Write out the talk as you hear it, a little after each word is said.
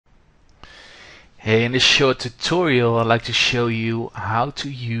Hey, in this short tutorial I'd like to show you how to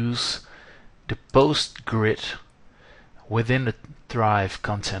use the post grid within the Thrive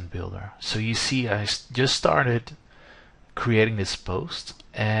content builder. So you see I just started creating this post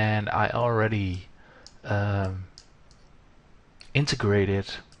and I already integrated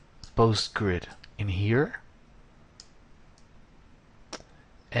post grid in here,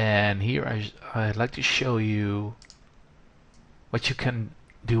 and here I'd like to show you what you can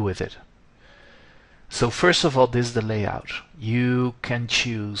do with it. So first of all, this is the layout. You can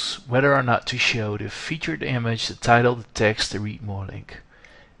choose whether or not to show the featured image, the title, the text, the read more link.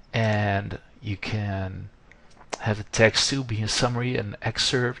 And you can have the text to be a summary, an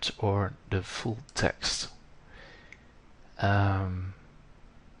excerpt, or the full text.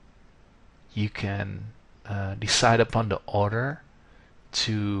 You can decide upon the order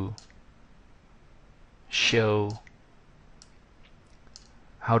to show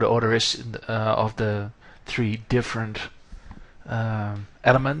how the order is of the three different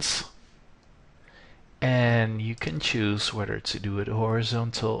elements, and you can choose whether to do it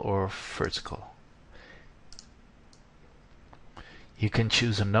horizontal or vertical. You can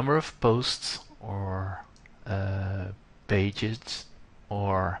choose a number of posts or pages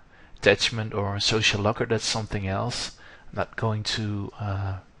or attachment or social locker. That's something else. I'm not going to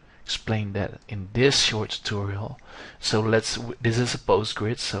explain that in this short tutorial. So this is a post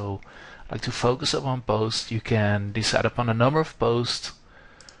grid, so I'd like to focus upon posts. You can decide upon a number of posts,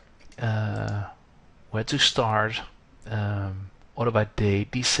 where to start, order by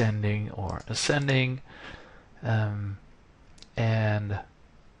date, descending or ascending, and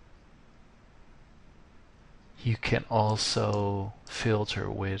you can also filter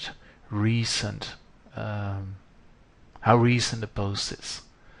with recent, how recent the post is.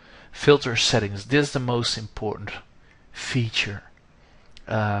 Filter settings, this is the most important feature.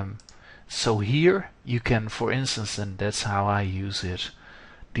 So here you can, for instance, and that's how I use it,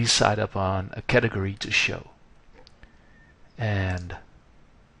 decide upon a category to show. And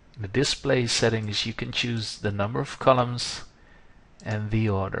in the display settings you can choose the number of columns and the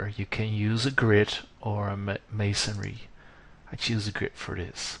order. You can use a grid or a masonry. I choose a grid for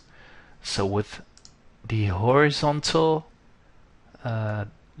this. So with the horizontal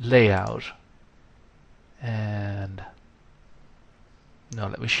layout, and now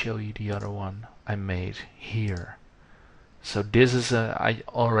let me show you the other one I made here. So this is I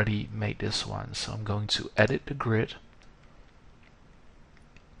already made this one, so I'm going to edit the grid,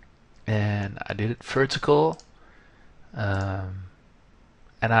 and I did it vertical, and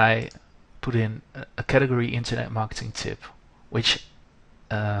I put in a category internet marketing tip, which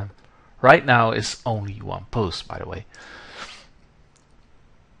right now is only one post, by the way,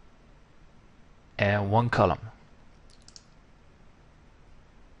 and one column.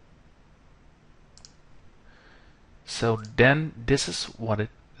 So then this is what it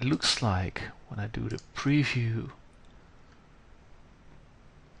looks like when I do the preview.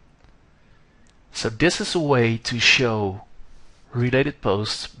 So this is a way to show related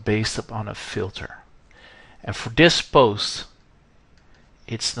posts based upon a filter. And for this post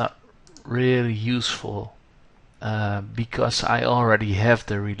it's not really useful because I already have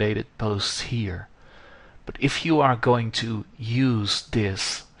the related posts here. But if you are going to use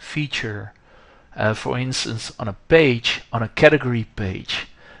this feature, for instance on a page, on a category page,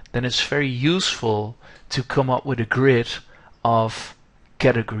 then it's very useful to come up with a grid of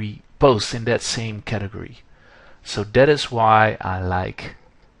category posts in that same category. So that is why I like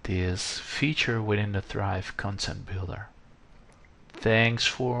this feature within the Thrive content builder. Thanks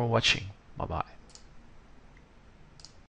for watching. Bye bye.